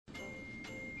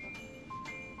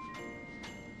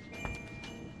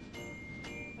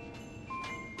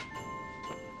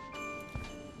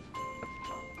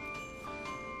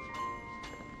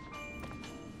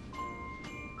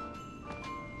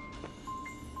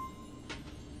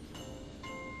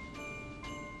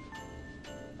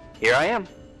Here I am.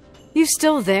 You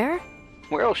still there?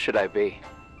 Where else should I be?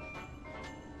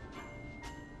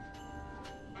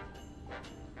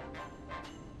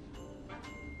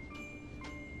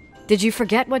 Did you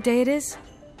forget what day it is?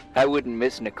 I wouldn't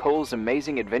miss Nicole's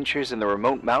amazing adventures in the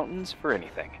remote mountains for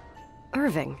anything.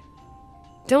 Irving,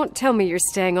 don't tell me you're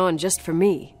staying on just for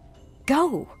me.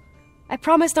 Go! I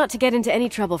promise not to get into any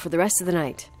trouble for the rest of the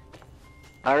night.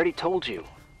 I already told you.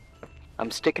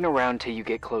 I'm sticking around till you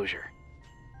get closure.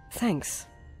 Thanks.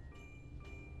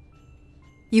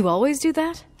 You always do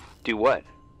that? Do what?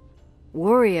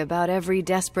 Worry about every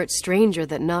desperate stranger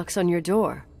that knocks on your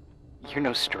door. You're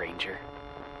no stranger.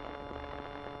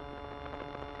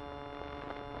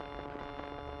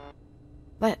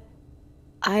 But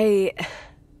I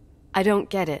don't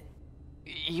get it.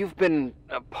 You've been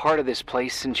a part of this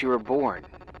place since you were born.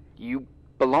 You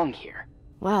belong here.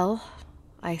 Well,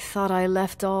 I thought I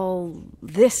left all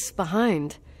this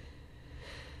behind.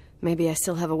 Maybe I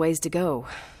still have a ways to go.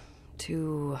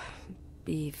 To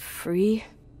be free?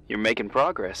 You're making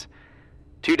progress.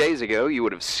 2 days ago, you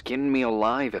would have skinned me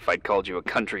alive if I'd called you a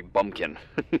country bumpkin.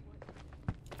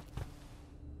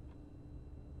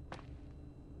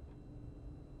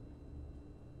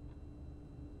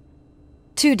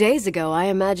 2 days ago, I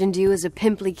imagined you as a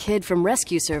pimply kid from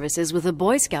rescue services with a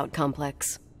Boy Scout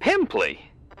complex. Pimply?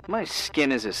 My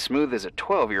skin is as smooth as a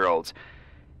 12-year-old's.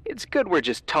 It's good we're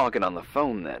just talking on the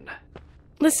phone, then.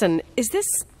 Listen, is this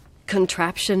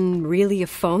contraption really a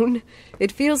phone?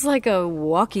 It feels like a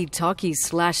walkie-talkie /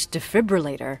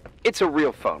 defibrillator. It's a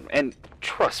real phone, and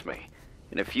trust me,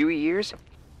 in a few years,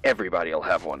 everybody'll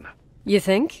have one. You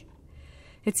think?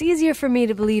 It's easier for me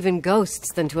to believe in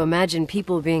ghosts than to imagine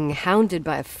people being hounded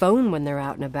by a phone when they're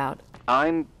out and about.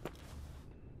 I'm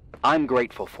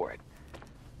grateful for it.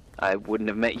 I wouldn't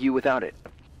have met you without it.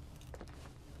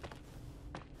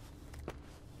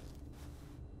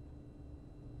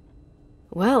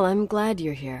 Well, I'm glad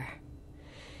you're here.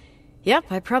 Yep,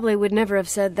 I probably would never have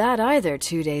said that either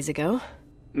 2 days ago.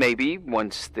 Maybe,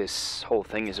 once this whole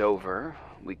thing is over,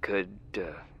 we could,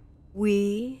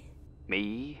 We?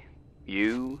 Me,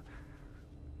 you,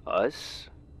 us?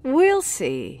 We'll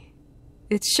see.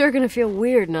 It's sure gonna feel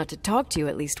weird not to talk to you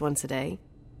at least once a day.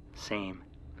 Same.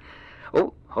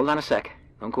 Oh, hold on a sec.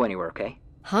 Don't go anywhere, okay?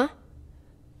 Huh?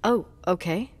 Oh,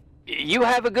 okay. You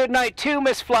have a good night too,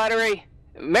 Miss Flattery.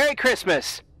 Merry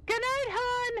Christmas. Good night,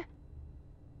 hon.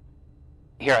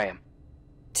 Here I am.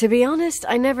 To be honest,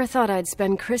 I never thought I'd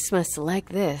spend Christmas like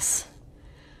this.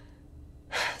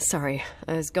 Sorry,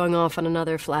 I was going off on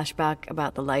another flashback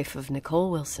about the life of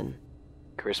Nicole Wilson.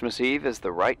 Christmas Eve is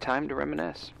the right time to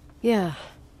reminisce. Yeah.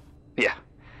 Yeah,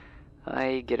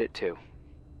 I get it too.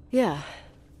 Yeah.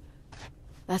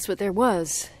 That's what there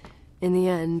was, in the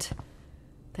end.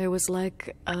 There was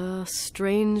like a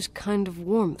strange kind of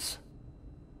warmth.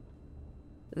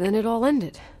 Then it all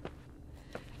ended.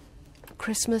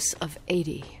 Christmas of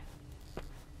 '80.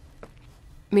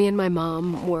 Me and my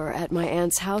mom were at my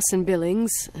aunt's house in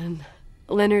Billings, and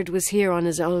Leonard was here on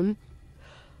his own.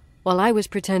 While I was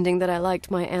pretending that I liked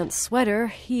my aunt's sweater,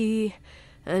 he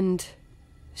and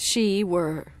she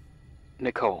were...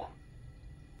 Nicole.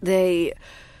 They...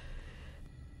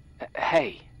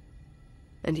 Hey.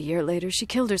 And a year later, she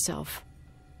killed herself.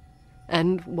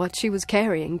 And what she was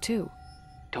carrying, too.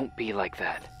 Don't be like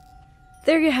that.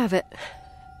 There you have it.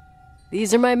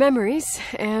 These are my memories,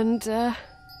 and,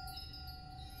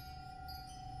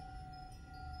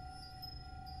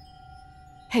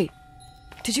 Hey,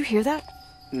 did you hear that?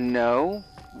 No.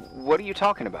 What are you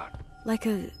talking about? Like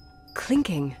a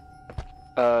clinking.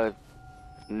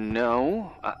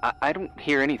 No. I don't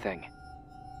hear anything.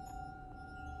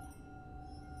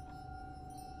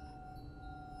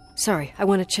 Sorry, I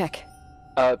want to check.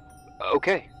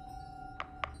 Okay.